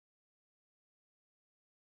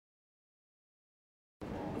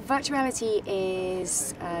Virtuality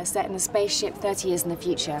is set in a spaceship 30 years in the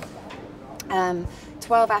future. 12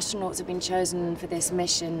 astronauts have been chosen for this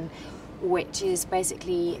mission, which is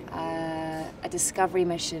basically a discovery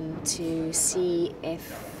mission to see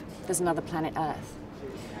if there's another planet Earth.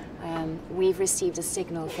 We've received a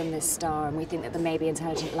signal from this star and we think that there may be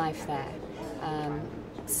intelligent life there.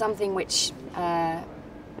 Something which,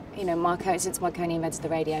 since Marconi invented the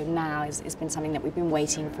radio, now has been something that we've been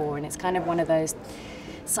waiting for, and it's kind of one of those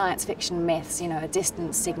science fiction myths, a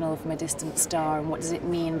distant signal from a distant star, and what does it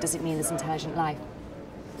mean? Does it mean there's intelligent life?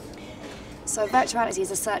 So Virtuality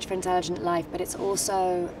is a search for intelligent life, but it's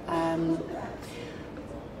also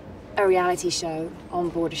a reality show on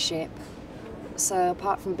board a ship. So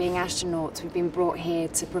apart from being astronauts, we've been brought here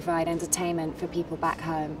to provide entertainment for people back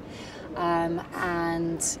home,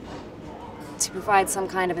 and to provide some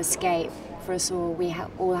kind of escape for us all. We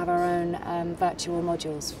all have our own virtual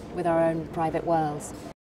modules with our own private worlds.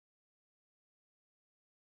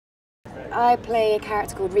 I play a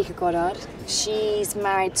character called Rika Goddard. She's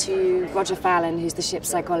married to Roger Fallon, who's the ship's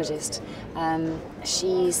psychologist.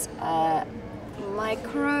 She's but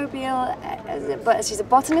she's a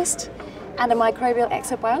botanist and a microbial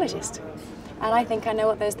exobiologist. And I think I know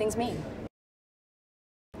what those things mean.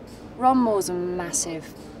 Ron Moore's a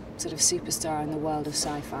massive sort of superstar in the world of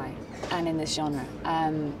sci-fi and in this genre.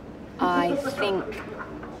 I think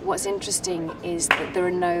what's interesting is that there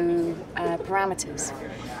are no parameters.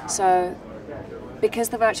 So, because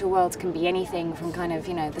the virtual worlds can be anything from kind of,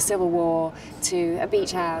 the Civil War to a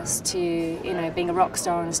beach house to, being a rock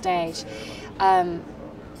star on a stage,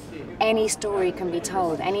 any story can be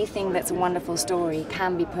told. Anything that's a wonderful story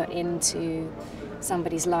can be put into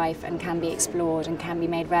somebody's life and can be explored and can be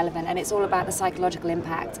made relevant. And it's all about the psychological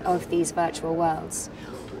impact of these virtual worlds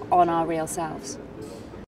on our real selves.